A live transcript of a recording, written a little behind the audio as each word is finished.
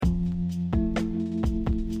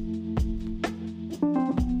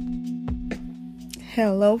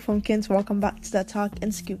Hello, Pumpkins. Welcome back to the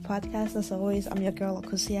𝗃𝗃𝗀𝗀 podcast. As always, I'm your girl,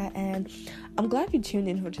 𝗀𝗶𝗴𝘀, and I'm glad you tuned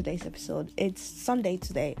in for today's episode. It's Sunday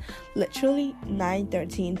today, literally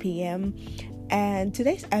 9:13 p.m. And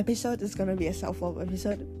today's episode is going to be a self-love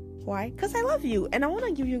episode. Why? Because I love you, and I want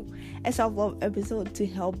to give you a self-love episode to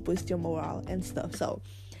help boost your morale and stuff. So,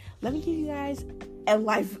 let me give you guys a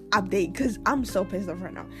life update, because I'm so pissed off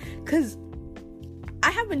right now. Because I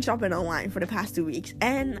have been shopping online for the past 2 weeks,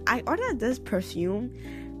 and I ordered this perfume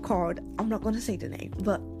called, I'm not going to say the name,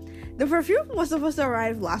 but the perfume was supposed to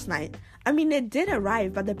arrive last night. I mean, it did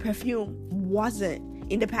arrive, but the perfume wasn't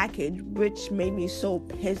in the package, which made me so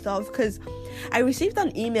pissed off, because I received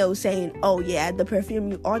an email saying, oh yeah, the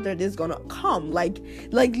perfume you ordered is gonna come. Like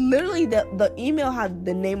literally the email had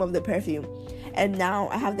the name of the perfume. And now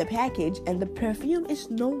I have the package, and the perfume is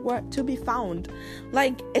nowhere to be found.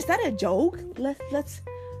 Like, is that a joke? Let's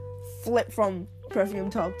flip from perfume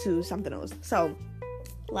talk to something else. So,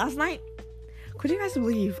 last night, could you guys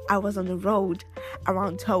believe I was on the road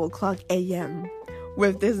around 12:00 a.m.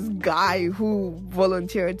 with this guy who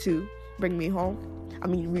volunteered to bring me home? I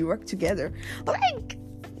mean, we worked together. Like,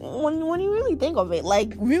 when you really think of it,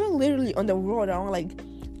 like, we were literally on the road around like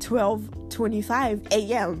 12:25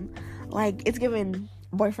 a.m. Like, it's giving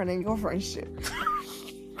boyfriend and girlfriend shit.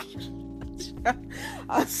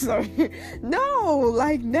 I'm sorry. No,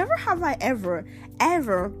 like, never have I ever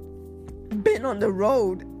been on the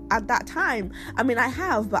road at that time. I mean, I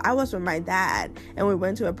have, but I was with my dad, and we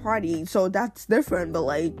went to a party, so that's different. But,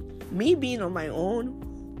 like, me being on my own,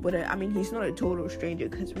 but I mean, he's not a total stranger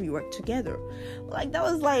because we work together. Like, that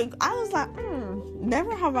was like, I was like,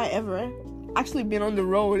 never have I ever actually been on the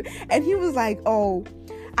road. And he was like, oh,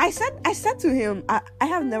 I said to him, I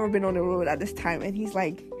have never been on the road at this time. And he's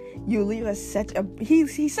like, you live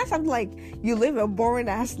he said something like, you live a boring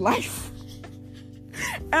ass life.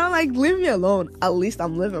 And I'm like, leave me alone. At least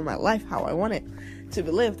I'm living my life how I want it to be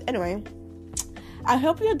lived. Anyway, I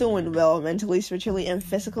hope you're doing well mentally, spiritually, and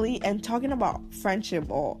physically. And talking about friendship,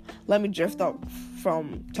 or let me drift up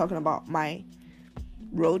from talking about my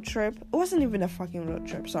road trip. It wasn't even a fucking road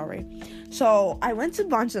trip, sorry. So I went to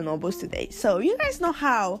Barnes & Nobles today. So you guys know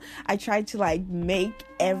how I try to like make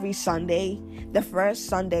every Sunday, the first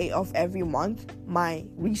Sunday of every month, my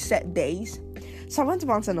reset days. So I went to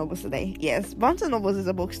Barnes & Nobles today. Yes, Barnes & Nobles is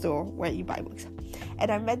a bookstore where you buy books.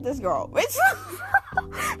 And I met this girl.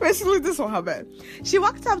 Basically, this what happened. She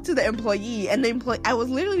walked up to the employee, and the employee, I was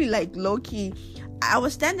literally like low-key, I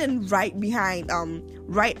was standing right behind,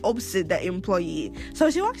 right opposite the employee.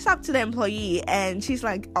 So she walks up to the employee, and she's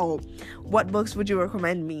like, oh, what books would you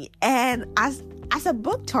recommend me? And as a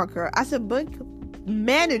book talker, as a book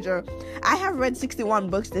manager, I have read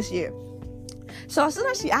 61 books this year. So as soon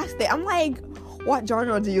as she asked it, I'm like, what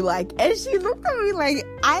genre do you like? And she looked at me like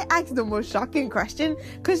I asked the most shocking question,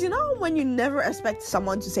 because you know when you never expect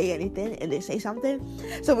someone to say anything and they say something.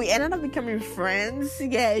 So we ended up becoming friends.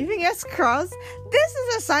 Yeah, fingers crossed. This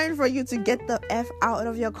is a sign for you to get the F out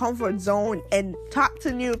of your comfort zone and talk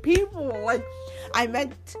to new people. Like, I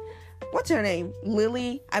met, what's her name?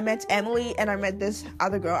 Lily. I met Emily, and I met this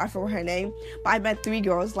other girl. I forgot her name. But I met 3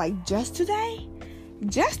 girls like just today.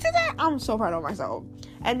 I'm so proud of myself.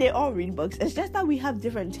 And they all read books. It's just that we have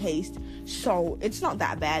different tastes, so it's not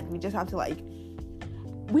that bad. We just have to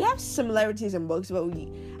we have similarities in books, but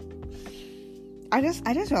I just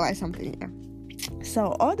realized something here.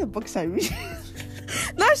 So all the books I read,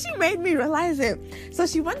 now she made me realize it. So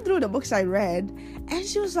she went through the books I read, and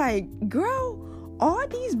she was like, girl, all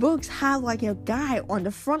these books have like a guy on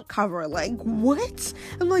the front cover. Like, what?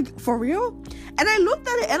 I'm like, for real? And I looked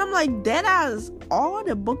at it, and I'm like, deadass, all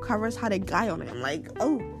the book covers had a guy on it. I'm like,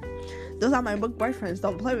 oh, those are my book boyfriends,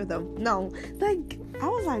 don't play with them. No, like, I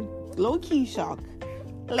was like low-key shocked.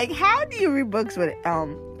 Like, how do you read books with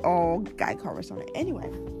all guy covers on it? Anyway,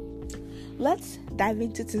 let's dive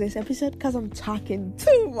into today's episode, because I'm talking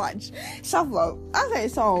too much. Self-love. Okay,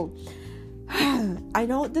 so I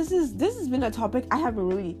know this has been a topic I have been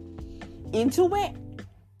really into it.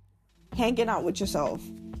 Hanging out with yourself,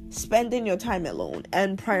 spending your time alone,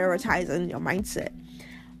 and prioritizing your mindset.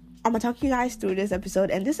 I'm gonna talk you guys through this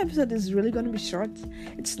episode, and this episode is really gonna be short.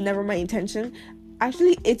 It's never my intention.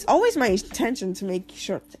 Actually, it's always my intention to make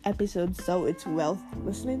short episodes, so it's worth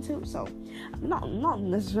listening to. So, not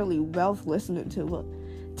necessarily worth listening to, but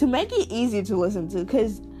to make it easy to listen to,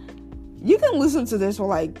 because you can listen to this for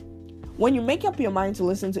like, when you make up your mind to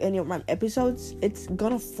listen to any of my episodes, it's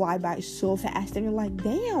gonna fly by so fast, and you're like,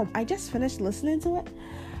 damn, I just finished listening to it.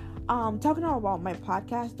 Talking about my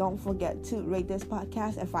podcast, don't forget to rate this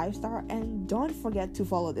podcast a 5-star, and don't forget to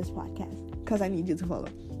follow this podcast, because I need you to follow.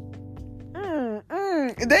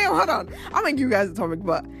 Damn, hold on. I'll make you guys a topic,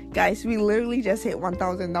 but guys, we literally just hit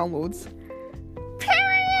 1,000 downloads.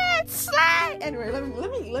 Period. Slay. Anyway,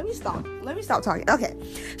 let me stop. Let me stop talking. Okay.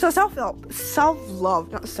 So self-help,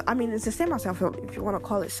 self-love. It's the same as self-help if you want to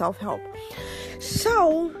call it self-help.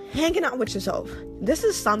 So, hanging out with yourself. This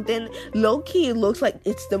is something low-key looks like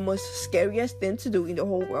it's the most scariest thing to do in the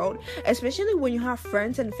whole world. Especially when you have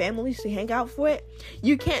friends and families to hang out with.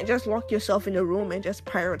 You can't just lock yourself in a room and just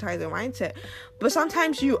prioritize your mindset. But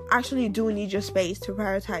sometimes you actually do need your space to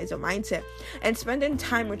prioritize your mindset. And spending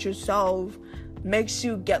time with yourself makes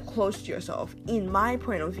you get close to yourself. In my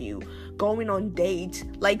point of view, going on dates.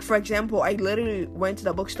 Like, for example, I literally went to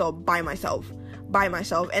the bookstore by myself.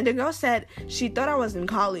 And the girl said she thought I was in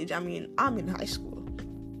college. I'm in high school.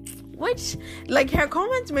 Which, like, her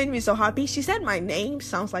comments made me so happy. She said my name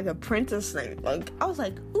sounds like a princess name. Like, I was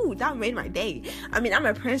like, ooh, that made my day. I'm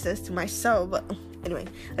a princess to myself. But anyway,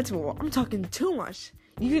 let's move on. I'm talking too much.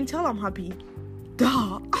 You can tell I'm happy.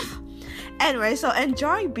 Duh. Anyway, so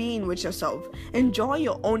enjoy being with yourself. Enjoy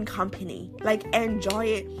your own company. Like, enjoy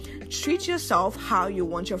it. Treat yourself how you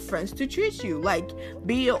want your friends to treat you. Like,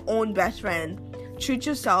 be your own best friend. Treat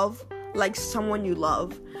yourself like someone you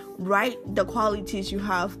love. Write the qualities you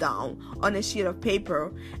have down on a sheet of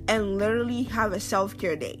paper and literally have a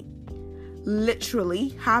self-care day. Literally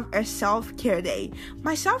have a self-care day.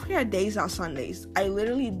 My self-care days are Sundays. I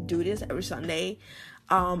literally do this every Sunday.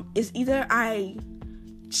 It's either I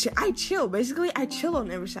chill. Basically, I chill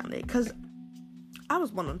on every Sunday because I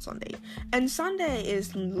was born on Sunday, and Sunday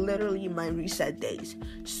is literally my reset days.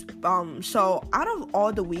 So out of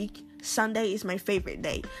all the week, Sunday is my favorite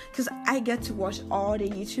day because I get to watch all the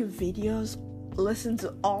YouTube videos, listen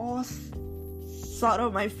to all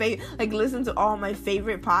listen to all my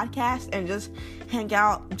favorite podcasts, and just hang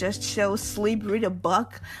out, just chill, sleep, read a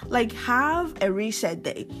book. Like, have a reset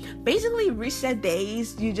day. Basically, reset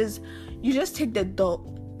days, you just take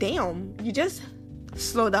you just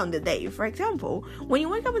slow down the day. For example, when you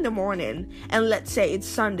wake up in the morning, and let's say it's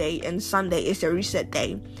Sunday, and Sunday is your reset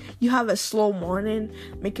day, you have a slow morning,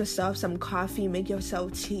 make yourself some coffee, make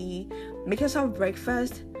yourself tea, make yourself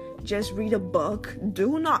breakfast, just read a book.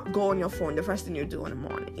 Do not go on your phone the first thing you do in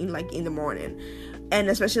the morning. And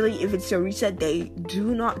especially if it's your reset day,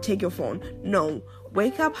 do not take your phone. No,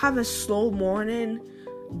 wake up, have a slow morning,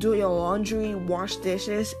 do your laundry, wash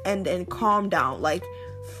dishes, and then calm down. Like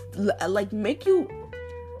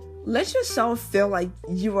let yourself feel like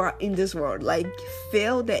you are in this world. Like,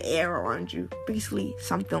 feel the air around you. Basically,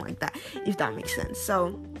 something like that, if that makes sense.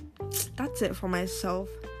 So, that's it for my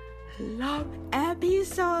self-love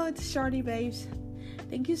episode, shorty babes.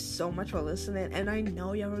 Thank you so much for listening. And I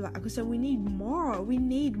know you're like, I said, we need more.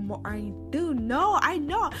 I do know. I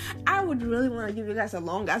know. I would really want to give you guys a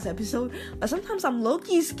long-ass episode. But sometimes I'm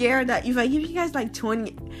low-key scared that if I give you guys like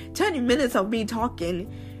 20 minutes of me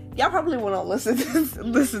talking, y'all probably will not listen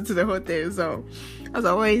to the whole thing. So, as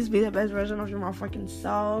always, be the best version of your motherfucking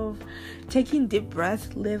self. Taking deep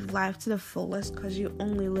breaths, live life to the fullest, because you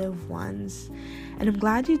only live once. And I'm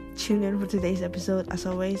glad you tuned in for today's episode. As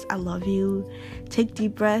always, I love you. Take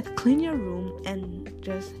deep breath, clean your room, and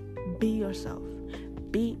just be yourself.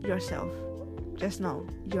 Be yourself. Just know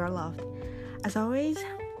you're loved. As always,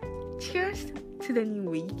 cheers to the new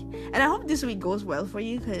week. And I hope this week goes well for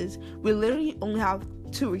you, because we literally only have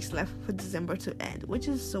 2 weeks left for December to end, which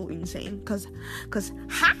is so insane, because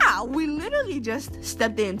we literally just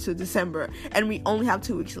stepped into December and we only have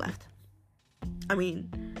 2 weeks left.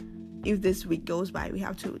 If this week goes by, we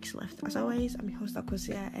have 2 weeks left. As always, I'm your host,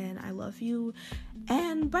 𝗀𝗶𝗴𝗄, and I love you.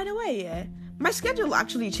 And by the way, my schedule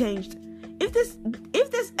actually changed. If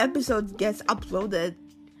this episode gets uploaded,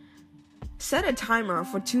 set a timer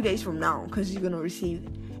for 2 days from now, because you're gonna receive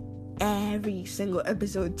every single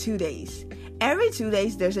episode 2 days. Every 2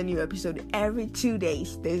 days there's a new episode. Every 2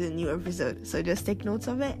 days there's a new episode. So just take notes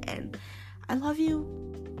of it. And I love you.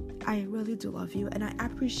 I really do love you. And I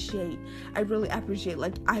really appreciate,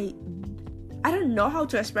 like, I don't know how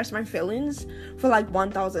to express my feelings for like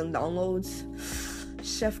 1,000 downloads.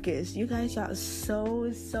 Chef kiss. You guys are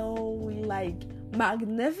so like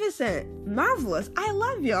magnificent, marvelous. I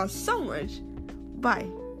love y'all so much. Bye.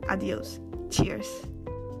 Adios. Cheers.